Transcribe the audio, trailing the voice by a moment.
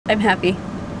I'm happy.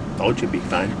 Told you'd be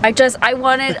fine. I just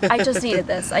needed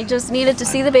this. I just needed to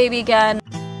see the baby again.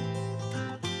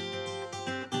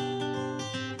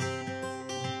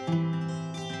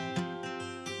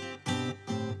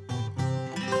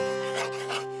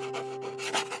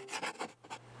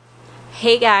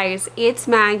 Hey guys, it's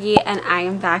Maggie and I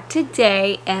am back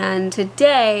today, and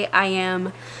today I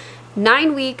am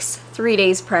 9 weeks, 3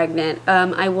 days pregnant.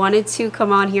 I wanted to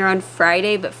come on here on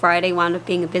Friday, but Friday wound up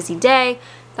being a busy day.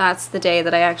 That's the day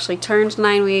that I actually turned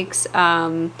 9 weeks.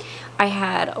 I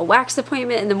had a wax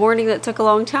appointment in the morning that took a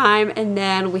long time, and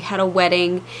then we had a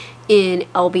wedding in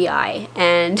LBI.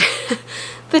 And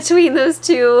between those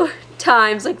two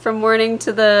times, like from morning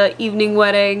to the evening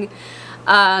wedding,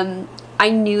 I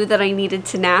knew that I needed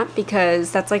to nap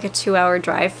because that's like a 2-hour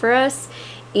drive for us.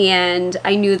 And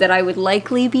I knew that I would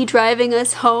likely be driving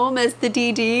us home as the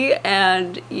DD,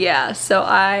 and yeah, so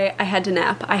I had to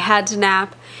nap. I had to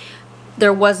nap.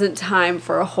 There wasn't time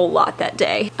for a whole lot that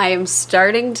day. I am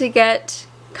starting to get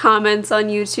comments on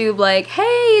YouTube like,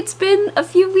 hey, it's been a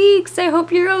few weeks, I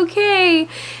hope you're okay.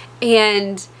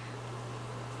 And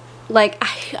like,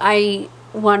 I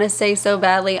want to say so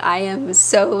badly, I am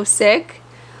so sick,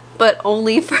 but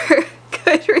only for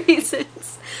good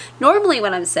reasons. Normally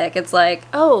when I'm sick, it's like,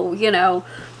 oh, you know,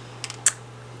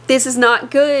 this is not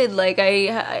good, like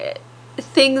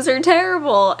things are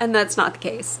terrible, and that's not the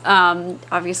case.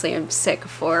 Obviously I'm sick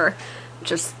for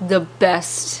just the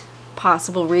best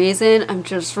possible reason. I'm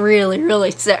just really,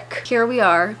 really sick. Here we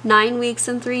are, 9 weeks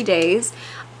and 3 days.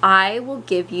 I will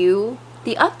give you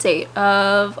the update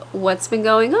of what's been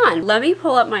going on. Let me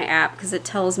pull up my app because it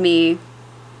tells me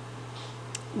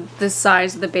the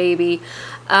size of the baby.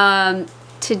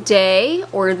 Today,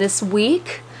 or this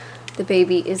week, the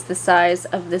baby is the size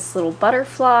of this little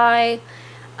butterfly,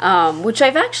 which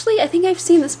I think I've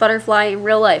seen this butterfly in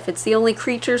real life. It's the only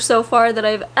creature so far that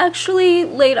I've actually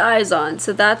laid eyes on,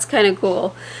 so that's kind of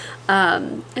cool.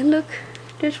 And look,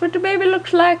 this is what the baby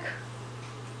looks like.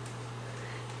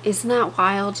 Isn't that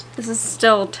wild? This is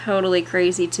still totally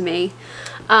crazy to me.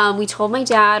 We told my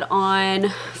dad on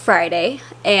Friday,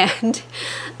 and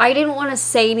I didn't want to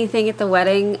say anything at the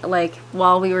wedding, like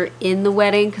while we were in the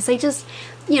wedding, because I just,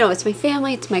 you know, it's my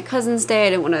family, it's my cousin's day, I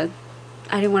didn't want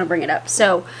to bring it up.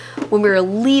 So when we were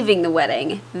leaving the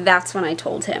wedding, that's when I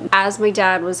told him. As my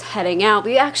dad was heading out,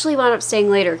 we actually wound up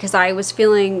staying later because I was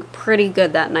feeling pretty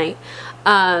good that night.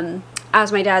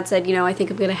 As my dad said, you know, I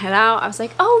think I'm gonna head out, I was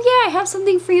like, oh yeah, I have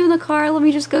something for you in the car, let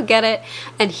me just go get it.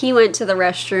 And he went to the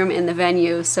restroom in the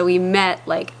venue, so we met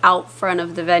like out front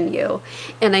of the venue,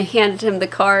 and I handed him the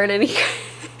card, and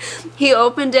he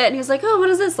opened it and he was like, oh, what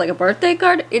is this, like a birthday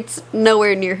card? It's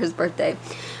nowhere near his birthday,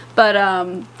 but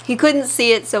he couldn't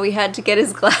see it, so he had to get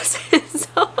his glasses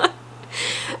on.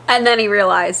 And then he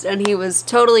realized, and he was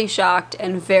totally shocked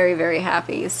and very, very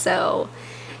happy. So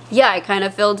yeah, I kind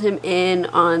of filled him in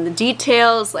on the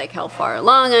details, like how far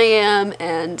along I am,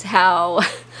 and how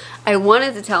I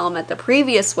wanted to tell him at the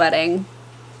previous wedding,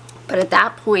 but at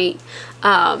that point,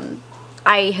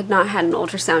 I had not had an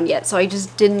ultrasound yet, so I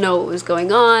just didn't know what was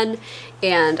going on,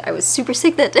 and I was super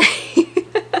sick that day.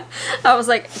 I was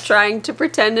like trying to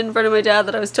pretend in front of my dad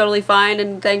that I was totally fine,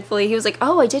 and thankfully he was like,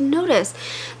 oh, I didn't notice.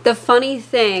 The funny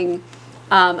thing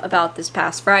about this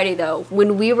past Friday though,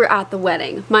 when we were at the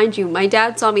wedding, mind you, my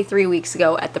dad saw me 3 weeks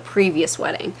ago at the previous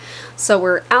wedding, so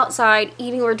we're outside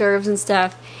eating hors d'oeuvres and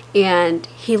stuff, and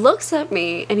he looks at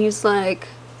me and he's like,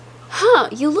 huh,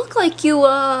 you look like you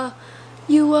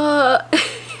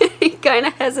he kind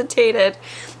of hesitated,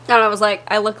 and I was like,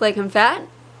 I look like I'm fat?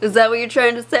 Is that what you're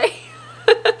trying to say?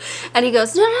 And he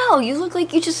goes, no, you look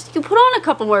like you put on a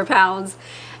couple more pounds.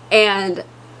 And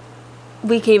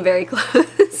we came very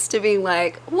close to being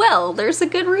like, well, there's a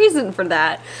good reason for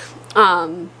that.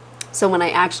 So when I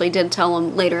actually did tell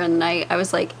him later in the night, I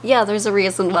was like, yeah, there's a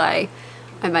reason why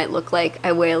I might look like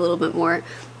I weigh a little bit more.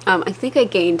 I think I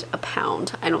gained a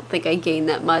pound. I don't think I gained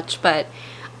that much, but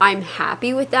I'm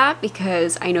happy with that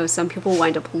because I know some people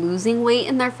wind up losing weight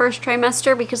in their first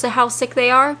trimester because of how sick they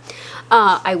are.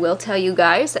 I will tell you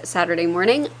guys that Saturday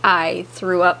morning I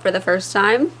threw up for the first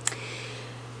time.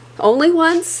 Only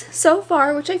once so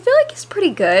far, which I feel like is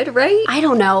pretty good, right? I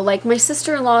don't know, like my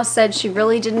sister-in-law said she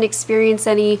really didn't experience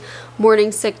any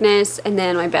morning sickness, and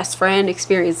then my best friend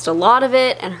experienced a lot of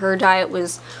it, and her diet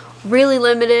was really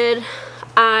limited.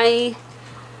 It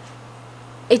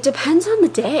depends on the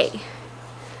day.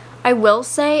 I will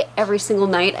say every single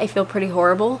night I feel pretty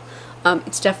horrible.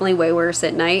 It's definitely way worse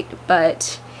at night,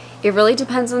 but it really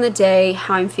depends on the day,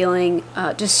 how I'm feeling.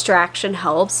 Distraction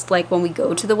helps, like when we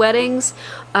go to the weddings,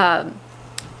 that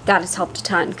has helped a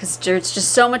ton because there's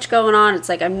just so much going on. It's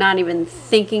like I'm not even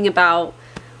thinking about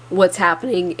what's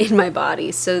happening in my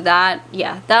body. So that,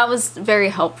 yeah, that was very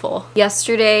helpful.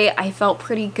 Yesterday I felt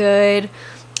pretty good.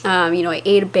 You know, I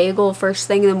ate a bagel first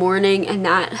thing in the morning, and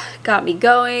that got me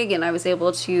going, and I was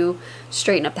able to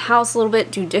straighten up the house a little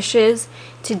bit, do dishes.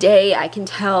 Today I can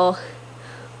tell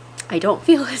I don't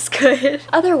feel as good.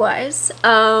 Otherwise,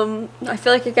 I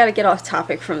feel like I gotta get off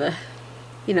topic from the,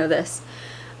 you know, this.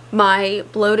 My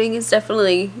bloating is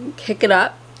definitely kicking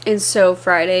up. And so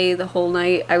Friday, the whole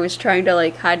night, I was trying to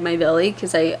like hide my belly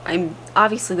because I'm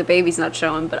obviously the baby's not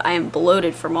showing, but I am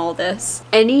bloated from all this.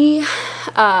 Any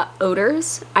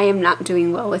odors, I am not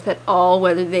doing well with at all,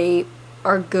 whether they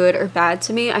are good or bad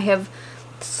to me. I have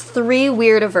 3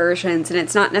 weird aversions, and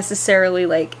it's not necessarily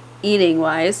like eating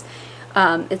wise.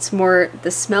 It's more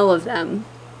the smell of them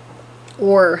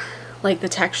or like the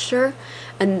texture.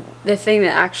 And the thing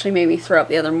that actually made me throw up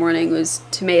the other morning was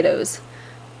tomatoes.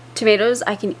 Tomatoes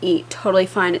I can eat totally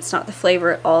fine. It's not the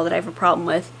flavor at all that I have a problem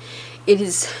with.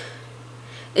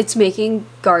 It's making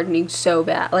gardening so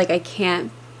bad. Like, I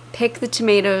can't pick the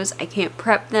tomatoes. I can't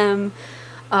prep them.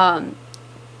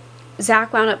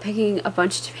 Zach wound up picking a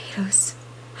bunch of tomatoes.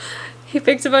 He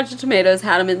picked a bunch of tomatoes,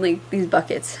 had them in like these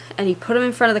buckets, and he put them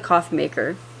in front of the coffee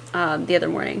maker the other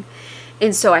morning.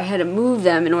 And so I had to move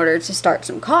them in order to start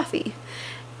some coffee.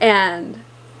 And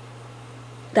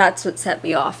that's what set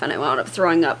me off, and I wound up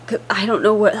throwing up. 'Cause I don't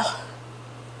know what...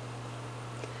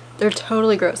 They're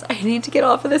totally gross. I need to get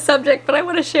off of this subject, but I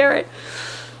want to share it.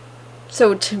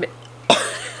 So tomatoes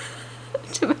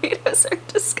are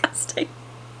disgusting.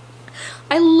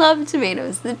 I love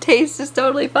tomatoes. The taste is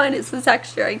totally fine. It's the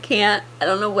texture. I can't. I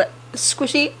don't know what...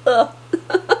 Squishy. Ugh.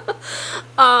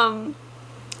 The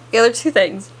other 2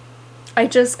 things. I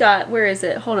just got... Where is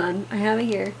it? Hold on. I have it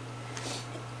here.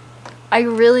 I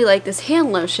really like this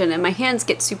hand lotion, and my hands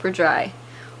get super dry.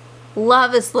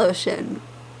 Love this lotion.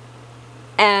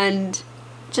 And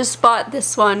just bought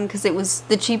this one because it was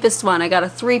the cheapest one. I got a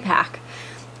 3-pack,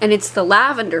 and it's the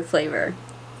lavender flavor.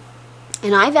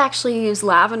 And I've actually used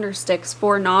lavender sticks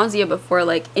for nausea before,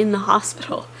 like in the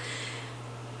hospital.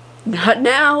 Not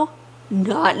now.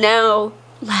 Not now.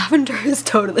 Lavender is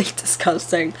totally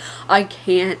disgusting. I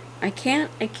can't.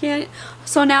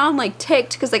 So now I'm like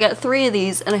ticked because I got 3 of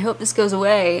these, and I hope this goes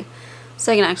away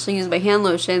so I can actually use my hand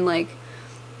lotion. Like,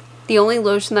 the only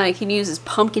lotion that I can use is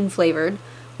pumpkin flavored,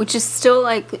 which is still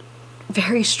like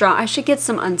very strong. I should get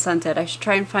some unscented. I should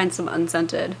try and find some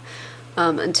unscented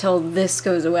until this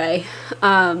goes away.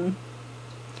 I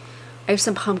have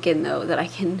some pumpkin though that I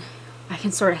can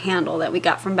sort of handle, that we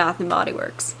got from Bath and Body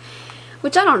Works.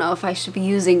 Which I don't know if I should be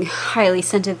using highly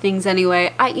scented things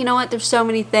anyway. You know what? There's so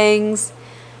many things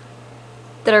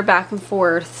that are back and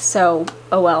forth. So,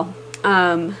 oh well.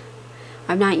 I'm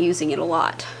not using it a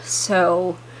lot.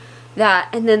 So, that.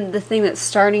 And then the thing that's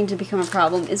starting to become a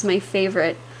problem is my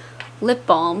favorite lip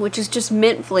balm, which is just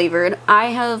mint flavored.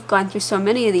 I have gone through so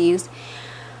many of these.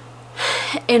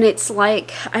 And it's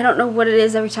like, I don't know what it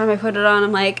is. Every time I put it on,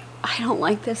 I'm like, I don't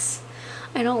like this.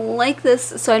 I don't like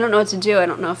this, so I don't know what to do. I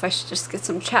don't know if I should just get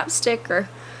some chapstick or...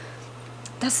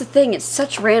 That's the thing, it's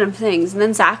such random things. And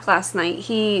then Zach last night,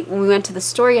 when we went to the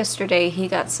store yesterday, he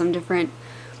got some different,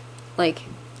 like,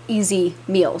 easy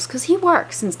meals. Because he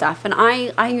works and stuff, and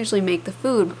I usually make the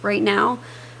food. Right now,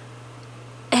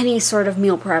 any sort of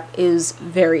meal prep is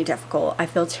very difficult. I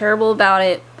feel terrible about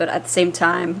it, but at the same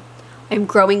time, I'm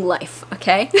growing life,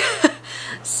 okay?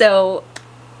 So,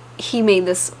 he made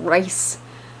this rice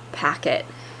packet,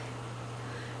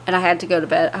 and I had to go to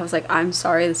bed. I was like, I'm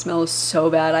sorry, the smell is so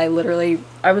bad. I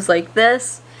was like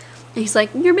this, and he's like,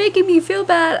 you're making me feel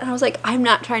bad. And I was like, I'm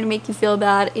not trying to make you feel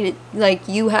bad. Like,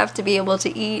 you have to be able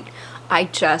to eat. I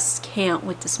just can't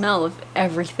with the smell of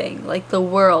everything. Like, the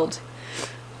world,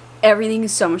 everything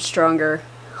is so much stronger.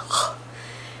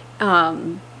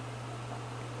 Even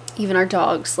our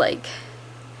dogs, like,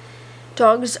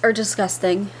 dogs are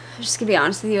disgusting. I'm just gonna be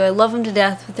honest with you. I love them to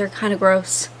death, but they're kind of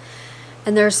gross.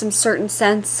 And there's some certain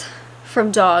scents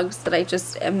from dogs that I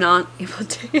just am not able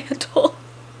to handle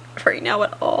right now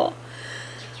at all.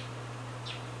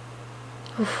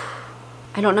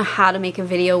 I don't know how to make a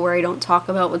video where I don't talk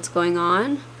about what's going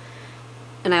on.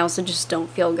 And I also just don't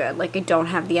feel good. Like, I don't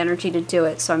have the energy to do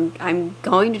it. So I'm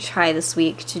going to try this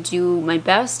week to do my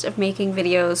best of making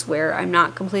videos where I'm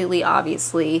not completely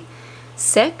obviously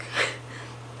sick.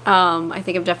 I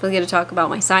think I'm definitely going to talk about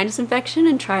my sinus infection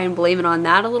and try and blame it on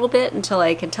that a little bit until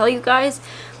I can tell you guys,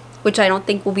 which I don't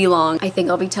think will be long. I think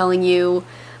I'll be telling you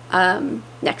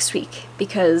next week,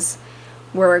 because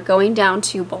we're going down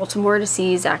to Baltimore to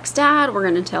see Zach's dad. We're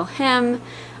going to tell him.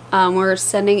 We're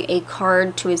sending a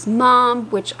card to his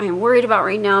mom, which I'm worried about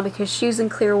right now because she's in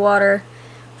Clearwater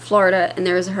Florida, and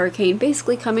there is a hurricane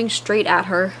basically coming straight at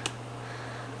her.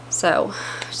 So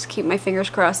just keep my fingers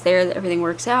crossed there that everything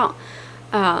works out.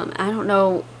 I don't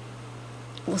know.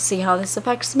 We'll see how this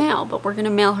affects mail, but we're going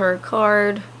to mail her a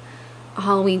card, a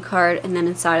Halloween card, and then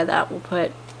inside of that we'll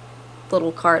put the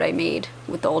little card I made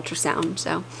with the ultrasound.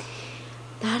 So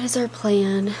that is our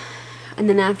plan. And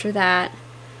then after that,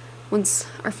 once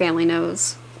our family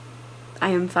knows, I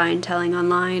am fine telling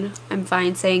online. I'm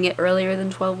fine saying it earlier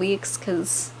than 12 weeks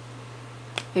because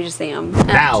I just am.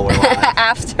 Now we're live.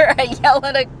 After I yell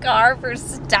at a car for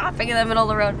stopping in the middle of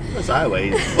the road. That's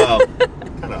highway. Well,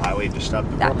 kind of highway just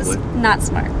stopped That was abruptly. not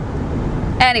smart.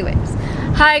 Anyways,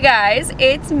 hi guys,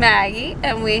 it's Maggie,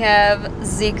 and we have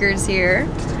Zeekers here.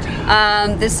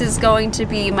 This is going to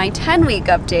be my 10-week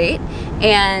update,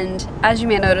 and as you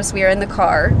may notice, we are in the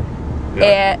car.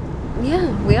 Yeah.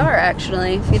 Yeah, we are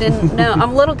actually. If you didn't know,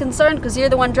 I'm a little concerned because you're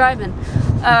the one driving.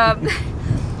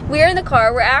 We are in the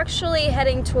car. We're actually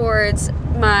heading towards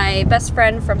my best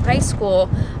friend from high school.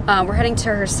 We're heading to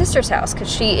her sister's house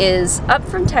because she is up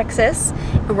from Texas,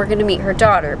 and we're going to meet her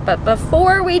daughter. But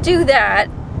before we do that,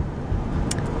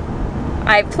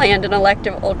 I planned an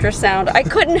elective ultrasound. I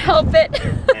couldn't help it.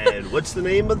 And what's the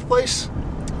name of the place?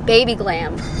 Baby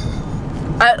Glam.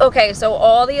 Okay, so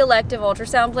all the elective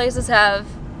ultrasound places have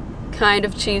kind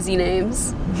of cheesy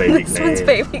names. Baby This Glam. one's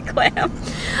Baby Glam.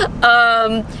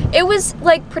 It was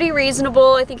like pretty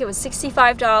reasonable. I think it was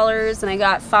 $65, and I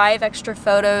got 5 extra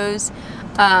photos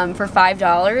for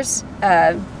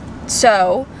 $5.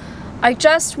 So I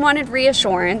just wanted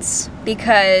reassurance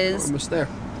because Almost there.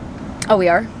 oh, we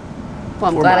are.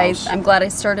 Well, 4 miles. I'm glad I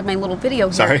started my little video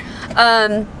here. Sorry.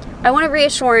 I wanted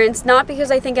reassurance, not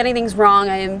because I think anything's wrong.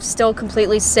 I am still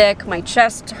completely sick. My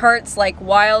chest hurts like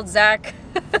wild. Zach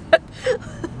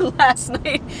last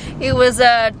night, he was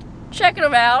checking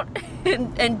them out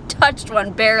and touched one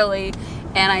barely,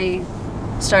 and I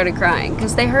started crying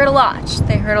because they hurt a lot.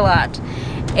 They hurt a lot,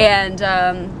 and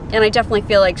I definitely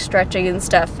feel like stretching and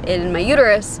stuff in my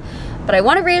uterus. But I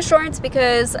wanted reassurance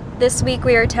because this week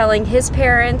we are telling his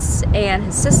parents and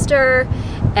his sister,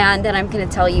 and then I'm going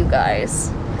to tell you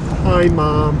guys. Hi,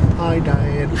 Mom. Hi,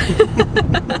 Dad.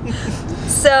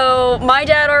 So my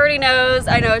dad already knows.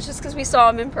 I know it's just because we saw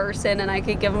him in person and I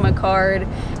could give him a card.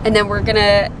 And then we're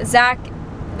gonna, Zach,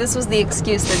 this was the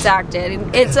excuse that Zach did.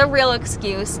 And it's a real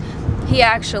excuse. He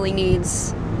actually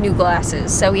needs new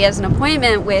glasses. So he has an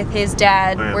appointment with his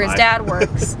dad, where his dad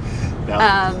works. No.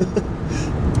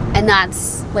 And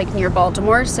that's like near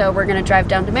Baltimore. So we're gonna drive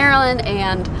down to Maryland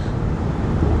and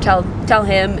tell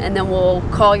him, and then we'll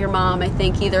call your mom, I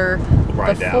think, either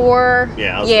Ride before down.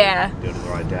 Yeah, I was doing the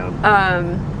ride down.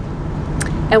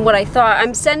 And what I thought,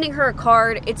 I'm sending her a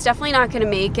card. It's definitely not going to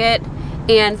make it,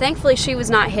 and thankfully she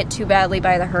was not hit too badly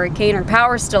by the hurricane. Her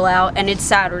power's still out, and it's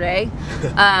Saturday.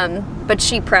 But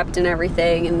she prepped and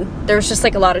everything, and there's just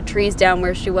like a lot of trees down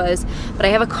where she was. But I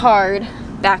have a card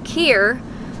back here.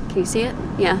 Can you see it?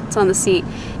 Yeah, it's on the seat.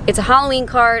 It's a Halloween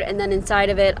card, and then inside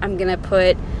of it I'm gonna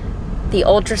put the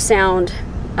ultrasound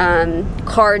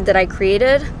card that I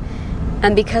created.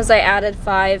 And because I added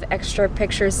 5 extra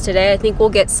pictures today, I think we'll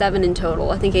get 7 in total.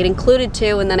 I think it included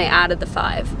 2, and then I added the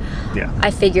 5. Yeah.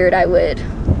 I figured I would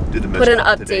Do the put an most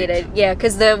up-to-date. updated, yeah,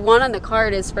 because the one on the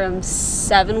card is from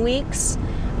 7 weeks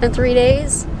and 3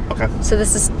 days. Okay. So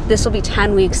this will be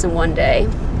 10 weeks in 1 day.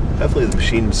 Definitely the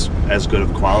machine's as good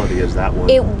of quality as that one.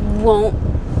 It won't.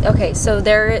 Okay, so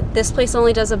this place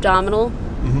only does abdominal.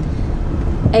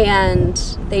 And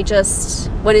they just,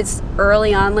 when it's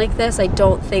early on like this, I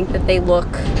don't think that they look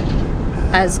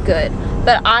as good.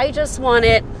 But I just want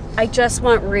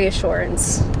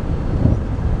reassurance.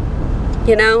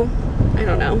 You know? I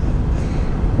don't know.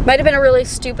 Might have been a really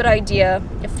stupid idea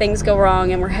if things go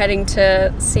wrong and we're heading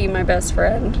to see my best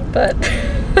friend. But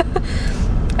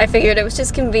I figured it was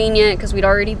just convenient because we'd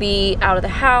already be out of the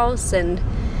house, and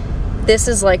this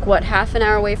is like, what, half an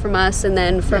hour away from us, and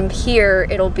then from here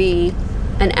it'll be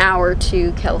an hour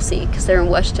to Kelsey because they're in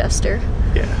Westchester.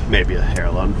 Yeah, maybe a hair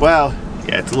alone. Well,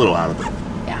 yeah, it's a little out of it.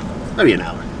 Yeah. Maybe an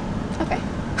hour. Okay.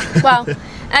 Well,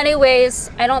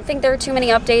 anyways, I don't think there are too many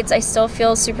updates. I still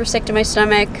feel super sick to my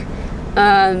stomach.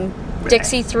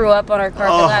 Dixie threw up on our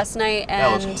carpet last night,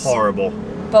 and that was horrible.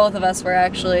 both of us were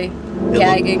actually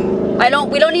gagging.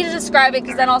 We don't need to describe it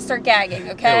because then I'll start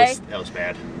gagging, okay? That was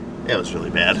bad. It was really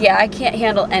bad. Yeah, I can't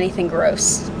handle anything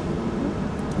gross.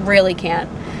 Really can't.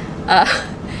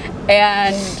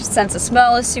 And sense of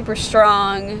smell is super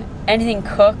strong. Anything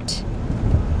cooked,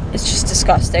 it's just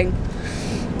disgusting.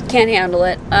 Can't handle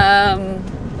it.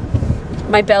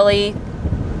 My belly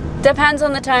depends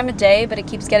on the time of day, but it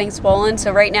keeps getting swollen.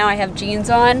 So right now I have jeans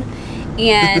on,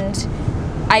 and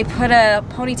I put a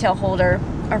ponytail holder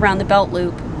around the belt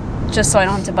loop just so I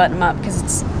don't have to button them up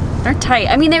because they're tight.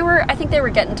 I mean, I think they were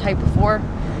getting tight before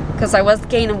because I was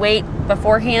gaining weight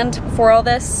beforehand, before all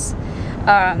this.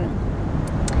 But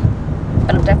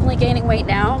I'm definitely gaining weight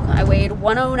now. I weighed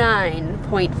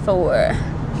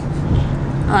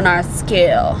 109.4 on our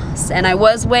scale, and I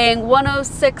was weighing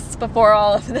 106 before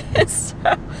all of this.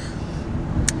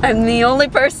 I'm the only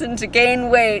person to gain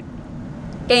weight,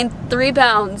 gain 3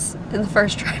 pounds in the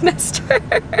first trimester.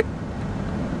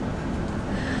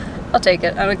 I'll take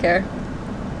it, I don't care.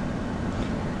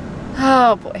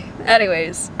 Oh boy.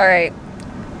 Anyways, alright.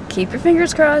 Keep your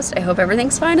fingers crossed. I hope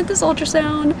everything's fine at this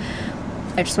ultrasound.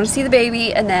 I just want to see the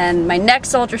baby, and then my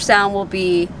next ultrasound will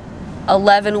be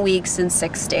 11 weeks and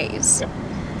 6 days. Yep.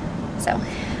 So,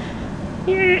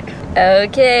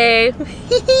 okay.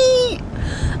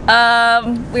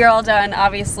 We're all done,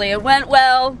 obviously. It went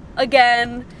well,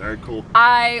 again. Very cool.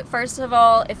 First of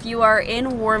all, if you are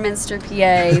in Warminster,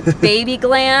 PA, Baby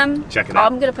Glam, check it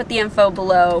out. I'm gonna put the info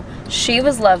below. She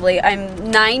was lovely. I'm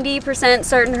 90%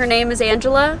 certain her name is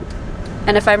Angela.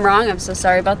 And if I'm wrong, I'm so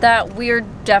sorry about that. We're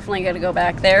definitely gonna go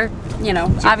back there. You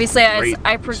know, obviously as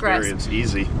I progress. Experience,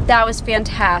 easy. That was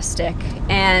fantastic.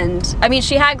 And I mean,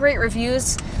 she had great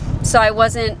reviews, so I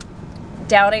wasn't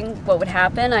doubting what would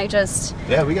happen.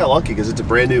 Yeah, we got lucky because it's a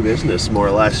brand new business, more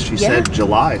or less. She said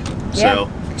July, so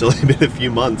it's only been a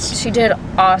few months. She did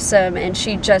awesome, and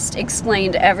she just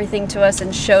explained everything to us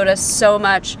and showed us so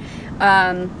much.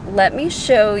 Let me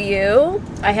show you.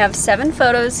 I have 7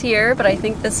 photos here, but I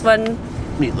think this one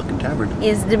Neat looking tavern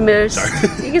is the most.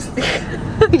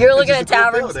 You're looking at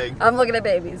taverns. I'm looking at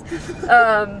babies.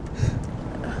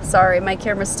 Sorry, my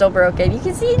camera's still broken. You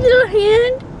can see the little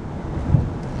hand.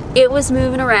 It was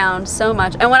moving around so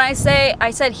much. And when I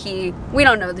said he, we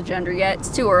don't know the gender yet. It's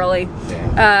too early.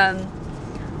 Yeah.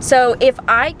 So if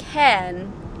I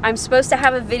can, I'm supposed to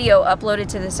have a video uploaded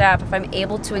to this app. If I'm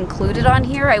able to include it on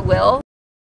here, I will.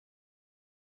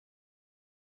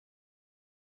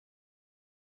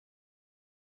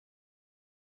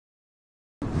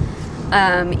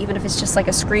 Even if it's just like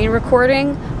a screen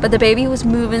recording. But the baby was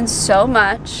moving so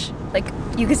much. Like,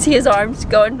 you could see his arms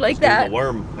going like that. A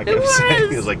worm, I kept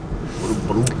saying. It was like...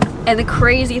 And the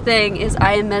crazy thing is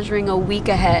I am measuring a week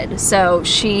ahead. So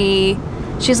she's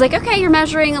like, okay, you're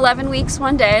measuring 11 weeks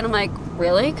one day. And I'm like,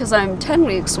 really? Because I'm 10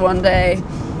 weeks one day.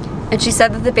 And she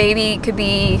said that the baby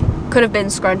could have been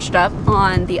scrunched up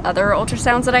on the other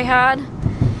ultrasounds that I had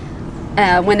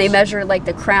when they measured like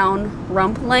the crown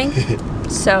rump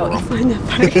length. So I find that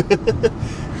funny.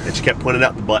 And she kept pointing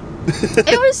out the butt.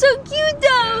 It was so cute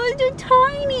though. It was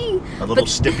tiny. A little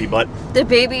stiffy butt. The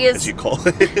baby is, as you call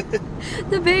it.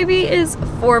 The baby is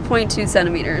 4.2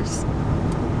 centimeters.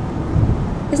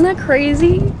 Isn't that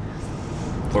crazy?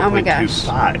 4.25. Oh my gosh.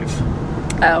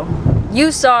 Oh,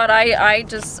 you saw it. I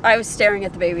was staring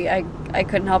at the baby. I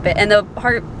couldn't help it. And the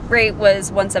heart rate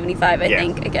was 175, I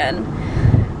think, again.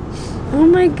 Oh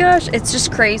my gosh, it's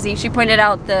just crazy. She pointed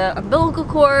out the umbilical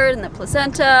cord and the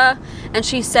placenta, and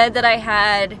she said that I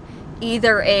had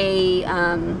either a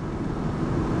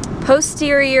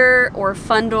posterior or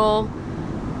fundal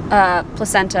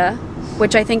placenta,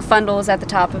 which I think fundal is at the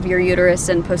top of your uterus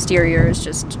and posterior is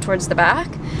just towards the back.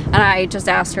 And I just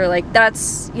asked her, like,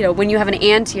 that's, you know, when you have an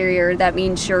anterior, that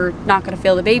means you're not going to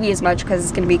feel the baby as much because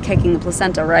it's going to be kicking the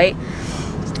placenta, right?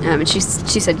 And she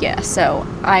said yes, so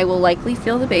I will likely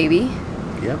feel the baby.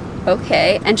 Yep.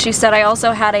 Okay, and she said I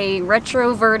also had a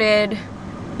retroverted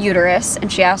uterus,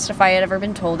 and she asked if I had ever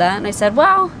been told that, and I said,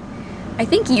 well, I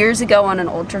think years ago on an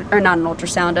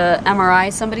ultrasound,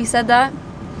 MRI, somebody said that,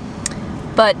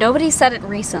 but nobody said it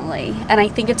recently, and I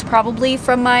think it's probably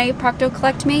from my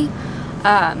proctocolectomy.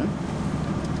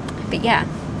 But yeah,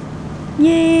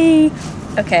 yay.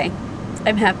 Okay,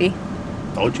 I'm happy.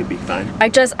 Told you'd be fine. I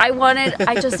just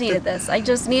needed this. I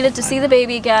just needed to see the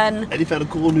baby again. And you found a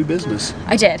cool new business.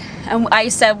 I did. And I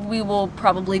said we will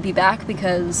probably be back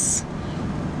because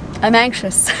I'm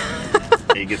anxious.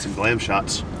 Yeah, you get some glam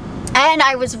shots. And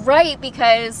I was right,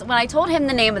 because when I told him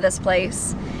the name of this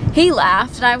place, he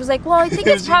laughed, and I was like, well, I think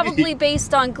it's probably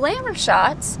based on glamour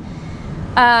shots.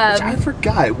 Which I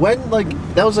forgot. When, like,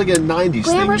 that was like a 90s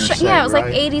glamour thing. Yeah, it was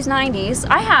like 80s, 90s.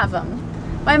 I have them.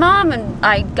 My mom and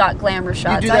I got glamour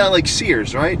shots. You do that at like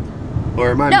Sears, right?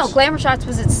 Or am I No, glamour shots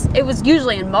it was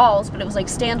usually in malls, but it was like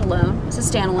standalone. It's a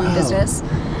standalone business.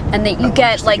 And then you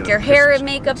get like your hair and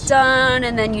makeup done,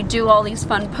 and then you do all these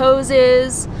fun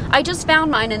poses. I just found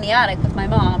mine in the attic with my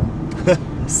mom.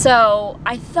 So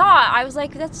I was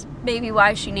like, that's maybe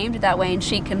why she named it that way, and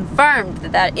she confirmed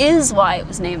that that is why it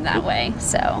was named that way.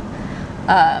 So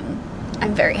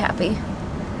I'm very happy.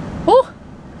 Whew.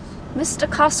 Mr.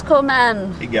 Costco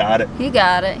man. He got it. He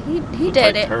got it. He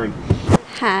did it. Turn.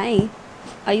 Hi.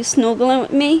 Are you snuggling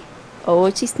with me? Oh,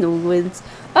 she's snuggling.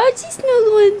 Oh, she's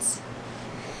snuggling.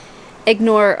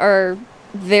 Ignore our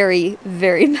very,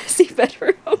 very messy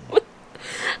bedroom.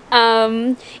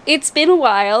 It's been a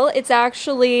while. It's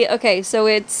actually, okay, so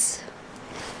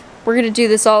we're gonna do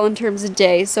this all in terms of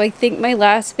days. So I think my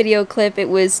last video clip, it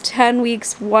was 10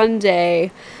 weeks, 1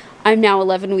 day. I'm now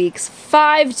 11 weeks,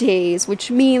 5 days,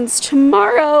 which means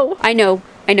tomorrow, I know,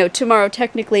 tomorrow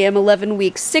technically I'm 11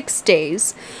 weeks, 6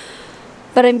 days.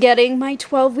 But I'm getting my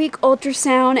 12-week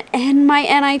ultrasound and my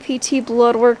NIPT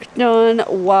blood work done.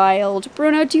 Wild.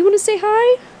 Bruno, do you want to say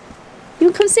hi? You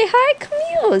want to come say hi? Come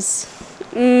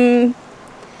here.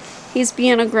 He's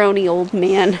being a groany old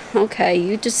man. Okay,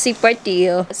 you just sit right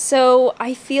there. So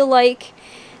I feel like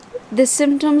the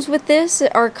symptoms with this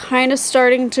are kind of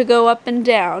starting to go up and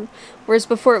down. Whereas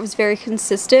before it was very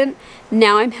consistent.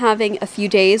 Now I'm having a few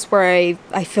days where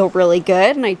I feel really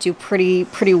good and I do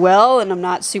pretty well, and I'm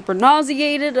not super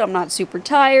nauseated, I'm not super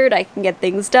tired, I can get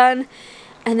things done.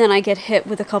 And then I get hit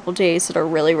with a couple days that are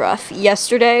really rough.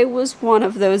 Yesterday was one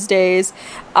of those days.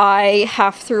 I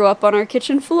half threw up on our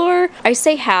kitchen floor. I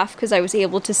say half because I was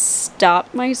able to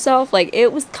stop myself. Like,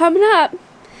 it was coming up.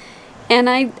 And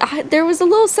there was a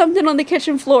little something on the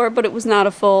kitchen floor, but it was not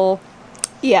a full,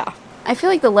 yeah. I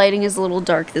feel like the lighting is a little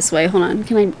dark this way. Hold on.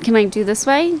 Can I do this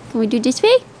way? Can we do this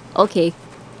way? Okay.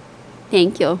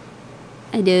 Thank you.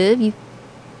 I love you.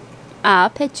 I'll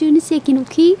pet you in a second,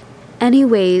 okay?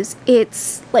 Anyways,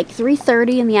 it's like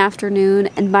 3:30 in the afternoon,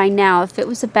 and by now, if it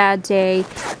was a bad day,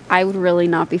 I would really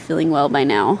not be feeling well by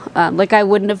now. Like, I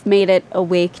wouldn't have made it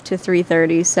awake to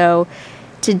 3:30. So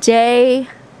today,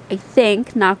 I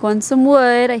think, knock on some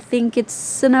wood, I think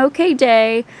it's an okay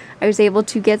day. I was able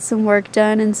to get some work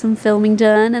done and some filming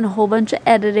done and a whole bunch of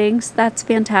editing, so that's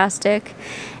fantastic.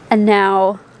 And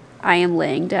now I am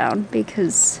laying down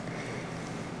because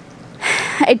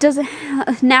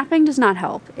napping does not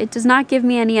help. It does not give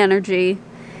me any energy.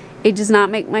 It does not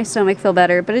make my stomach feel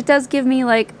better, but it does give me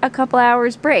like a couple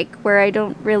hours break where I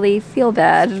don't really feel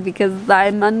bad because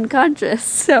I'm unconscious.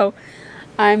 So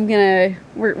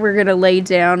we're gonna lay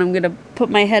down. I'm gonna put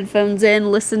my headphones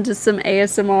in, listen to some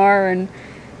ASMR, and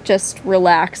just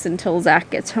relax until Zach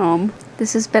gets home.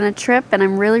 This has been a trip, and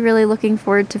I'm really, really looking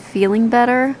forward to feeling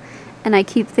better. And I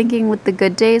keep thinking with the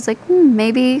good days, like,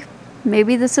 maybe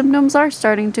the symptoms are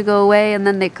starting to go away, and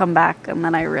then they come back, and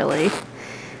then I really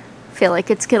feel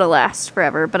like it's gonna last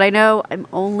forever. But I know I'm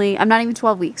not even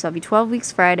 12 weeks. I'll be 12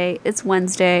 weeks Friday. It's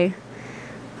Wednesday.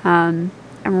 I'm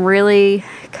really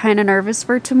kind of nervous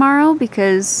for tomorrow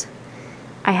because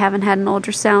I haven't had an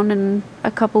ultrasound in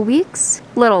a couple weeks.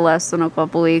 Little less than a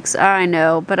couple weeks, I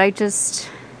know, but I just,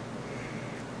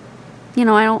 I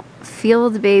don't feel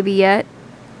the baby yet.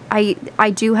 I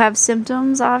do have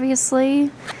symptoms, obviously,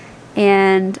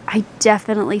 and I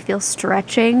definitely feel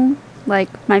stretching. Like,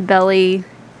 my belly,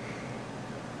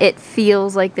 it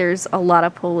feels like there's a lot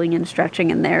of pulling and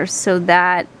stretching in there, so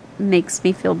that makes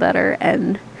me feel better.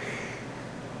 And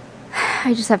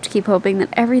I just have to keep hoping that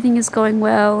everything is going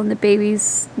well and the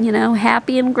baby's,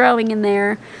 happy and growing in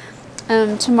there.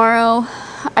 Tomorrow,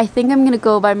 I think I'm going to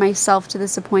go by myself to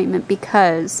this appointment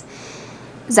because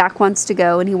Zach wants to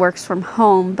go and he works from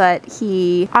home, but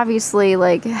he obviously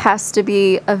has to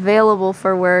be available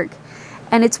for work.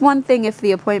 And it's one thing if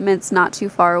the appointment's not too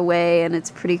far away and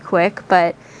it's pretty quick,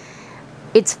 but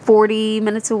it's 40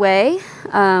 minutes away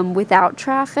without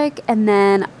traffic, and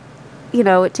then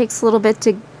it takes a little bit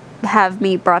to have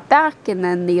me brought back, and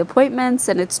then the appointments,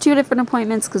 and it's 2 different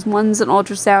appointments because one's an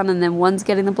ultrasound and then one's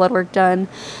getting the blood work done.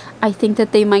 I think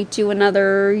that they might do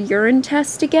another urine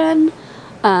test again.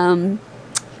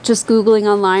 Just Googling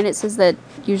online, it says that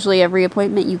usually every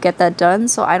appointment you get that done,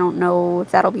 so I don't know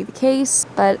if that'll be the case,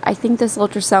 but I think this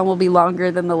ultrasound will be longer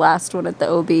than the last one at the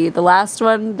OB. The last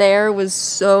one there was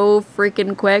so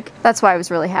freaking quick. That's why I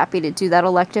was really happy to do that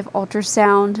elective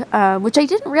ultrasound, which I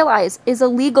didn't realize is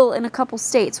illegal in a couple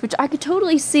states, which I could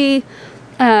totally see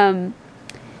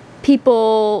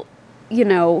people,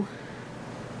 if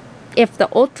the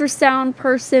ultrasound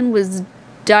person was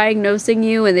diagnosing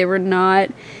you and they were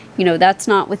not, that's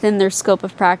not within their scope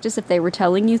of practice, if they were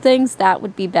telling you things, that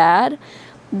would be bad.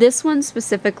 This one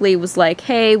specifically was like,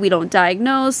 hey, we don't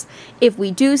diagnose. If we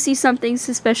do see something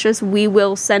suspicious, we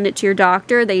will send it to your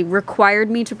doctor. They required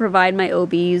me to provide my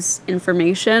OB's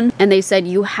information, and they said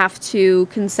you have to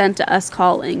consent to us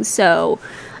calling. So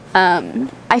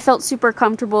I felt super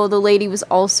comfortable. The lady was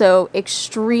also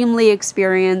extremely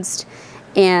experienced,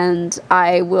 and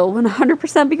I will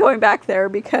 100% be going back there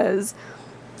because,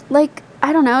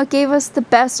 I don't know, it gave us the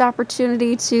best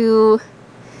opportunity to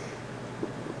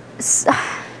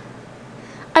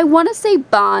I want to say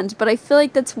bond, but I feel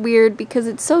like that's weird because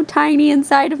it's so tiny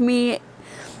inside of me.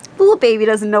 The little baby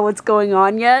doesn't know what's going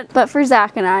on yet. But for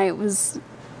Zach and I, it was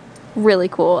really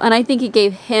cool. And I think it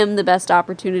gave him the best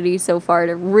opportunity so far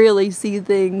to really see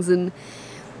things. And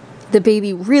the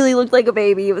baby really looked like a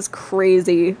baby. It was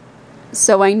crazy.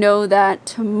 So I know that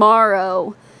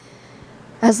tomorrow,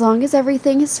 as long as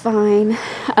everything is fine,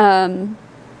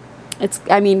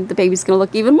 I mean, the baby's gonna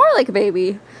look even more like a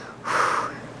baby.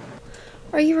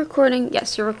 Are you recording?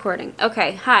 Yes, you're recording.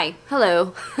 Okay, hi,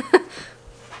 hello.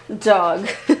 Dog.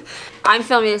 I'm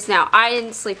filming this now. I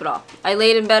didn't sleep at all. I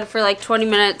laid in bed for like 20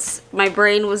 minutes. My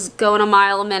brain was going a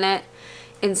mile a minute.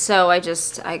 And so I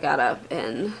got up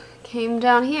and came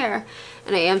down here.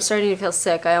 And I am starting to feel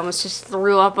sick. I almost just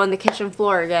threw up on the kitchen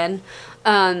floor again.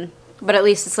 But at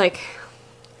least it's like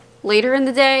later in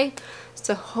the day.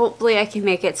 So hopefully I can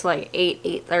make it to like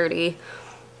 8:30.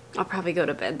 I'll probably go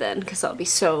to bed then because I'll be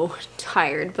so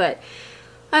tired. But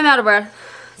I'm out of breath.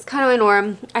 It's kind of my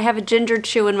norm. I have a ginger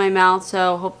chew in my mouth,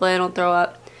 so hopefully I don't throw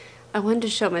up. I wanted to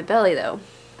show my belly though.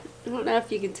 I don't know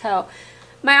if you can tell.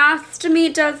 My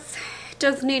ostomy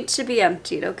does need to be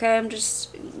emptied, okay? I'm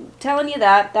just telling you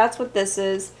that. That's what this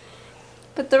is.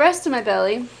 But the rest of my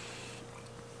belly,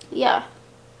 yeah.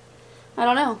 I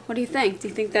don't know. What do you think? Do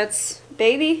you think that's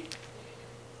baby?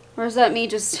 Or is that me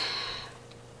just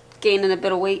gaining a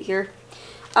bit of weight here?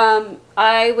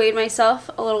 I weighed myself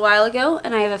a little while ago,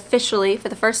 and I have officially, for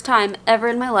the first time ever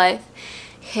in my life,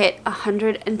 hit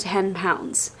 110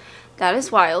 pounds. That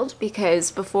is wild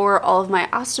because before all of my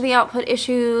ostomy output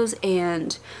issues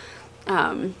and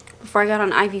before I got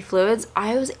on IV fluids,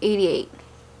 I was 88.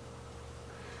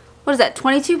 What is that,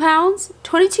 22 pounds?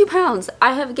 22 pounds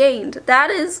I have gained. That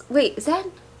is, wait, is that?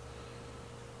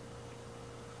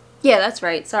 Yeah, that's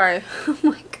right, sorry. I'm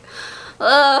like,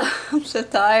 I'm so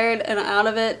tired and out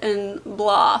of it and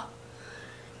blah.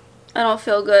 I don't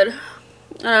feel good.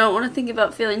 And I don't want to think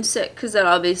about feeling sick because then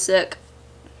I'll be sick.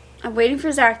 I'm waiting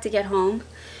for Zach to get home.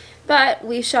 But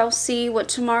we shall see what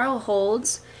tomorrow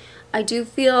holds. I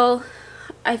feel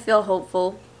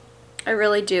hopeful. I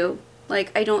really do.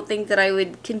 Like, I don't think that I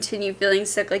would continue feeling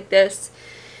sick like this.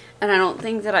 And I don't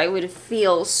think that I would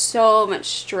feel so much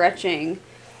stretching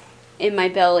in my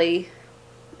belly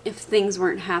if things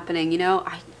weren't happening, you know?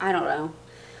 I don't know.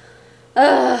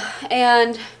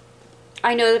 And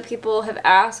I know that people have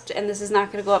asked, and this is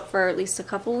not going to go up for at least a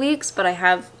couple weeks, but I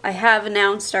have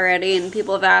announced already, and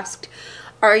people have asked,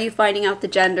 are you finding out the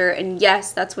gender? And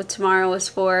yes, that's what tomorrow is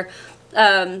for.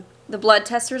 The blood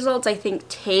test results, I think,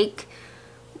 take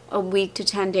a week to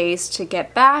 10 days to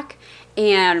get back,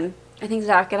 and I think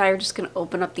Zach and I are just going to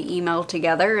open up the email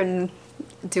together and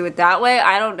do it that way.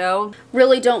 I don't know.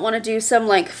 Really don't want to do some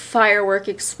like firework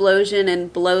explosion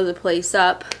and blow the place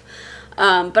up.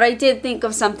 But I did think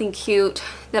of something cute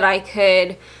that I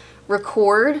could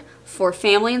record for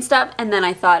family and stuff, and then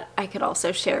I thought I could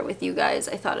also share it with you guys.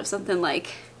 I thought of something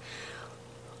like,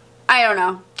 I don't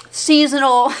know,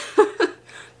 seasonal.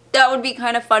 That would be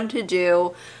kind of fun to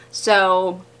do.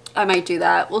 So I might do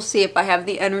that. We'll see if I have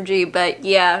the energy, but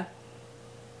yeah.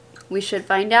 We should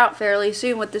find out fairly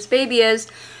soon what this baby is.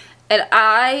 And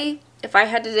if I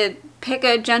had to pick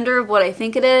a gender of what I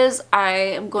think it is, I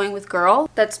am going with girl.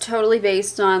 That's totally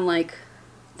based on like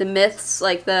the myths,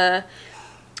 like the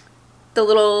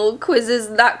little quizzes,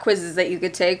 not quizzes that you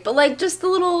could take, but like just the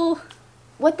little,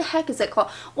 what the heck is it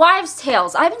called? Wives'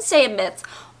 tales. I've been saying myths.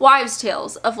 Wives'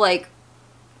 tales of like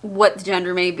what the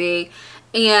gender may be.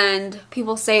 And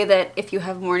people say that if you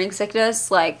have morning sickness,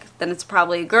 like then it's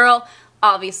probably a girl.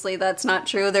 Obviously, that's not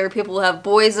true. There are people who have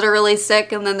boys that are really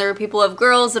sick, and then there are people who have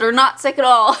girls that are not sick at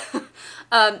all.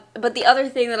 But the other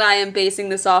thing that I am basing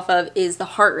this off of is the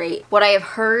heart rate. What I have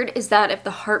heard is that if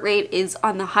the heart rate is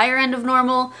on the higher end of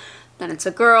normal, then it's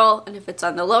a girl, and if it's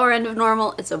on the lower end of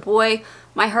normal, it's a boy.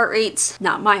 My heart rate's,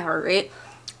 not my heart rate,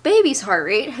 baby's heart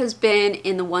rate has been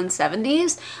in the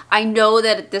 170s. I know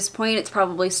that at this point it's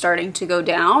probably starting to go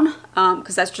down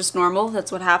because that's just normal.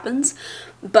 That's what happens.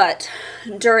 But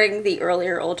during the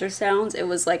earlier ultrasounds, it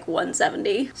was like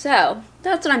 170. So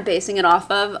that's what I'm basing it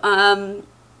off of.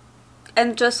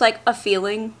 And just like a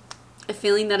feeling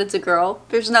that it's a girl.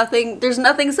 There's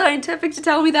nothing scientific to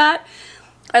tell me that.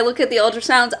 I look at the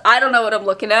ultrasounds, I don't know what I'm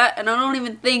looking at, and I don't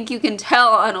even think you can tell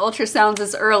on ultrasounds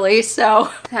this early,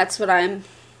 so that's what I'm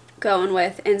going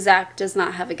with, and Zach does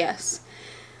not have a guess.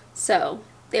 So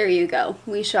there you go.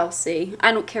 We shall see.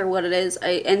 I don't care what it is,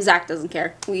 and Zach doesn't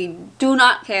care. We do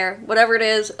not care, whatever it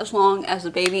is, as long as the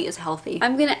baby is healthy.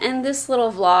 I'm gonna end this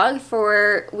little vlog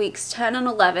for weeks 10 and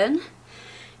 11,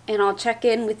 and I'll check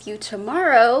in with you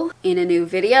tomorrow in a new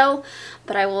video,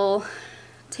 but I will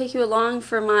take you along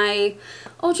for my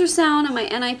ultrasound and my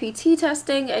NIPT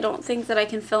testing. I don't think that I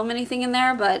can film anything in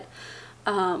there, but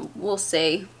we'll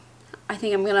see. I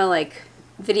think I'm gonna like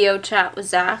video chat with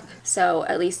Zach, so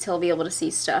at least he'll be able to see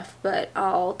stuff, but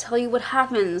I'll tell you what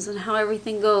happens and how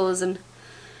everything goes, and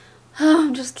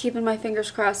I'm just keeping my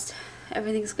fingers crossed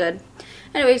everything's good.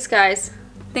 Anyways, guys,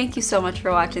 thank you so much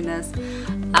for watching this.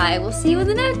 I will see you in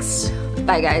the next.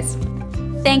 Bye, guys.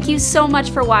 Thank you so much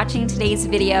for watching today's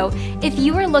video. If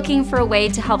you are looking for a way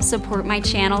to help support my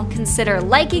channel, consider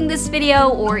liking this video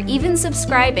or even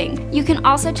subscribing. You can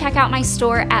also check out my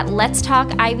store at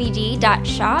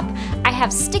LetsTalkIBD.shop. I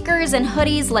have stickers and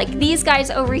hoodies like these guys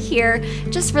over here,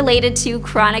 just related to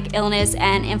chronic illness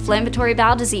and inflammatory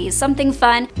bowel disease, something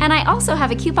fun. And I also have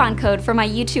a coupon code for my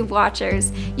YouTube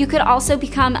watchers. You could also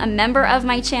become a member of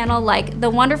my channel like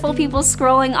the wonderful people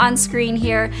scrolling on screen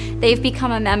here. They've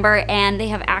become a member and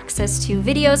they have access to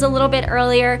videos a little bit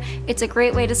earlier. It's a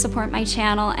great way to support my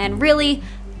channel, and really,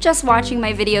 just watching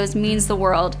my videos means the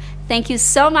world. Thank you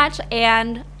so much,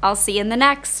 and I'll see you in the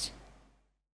next.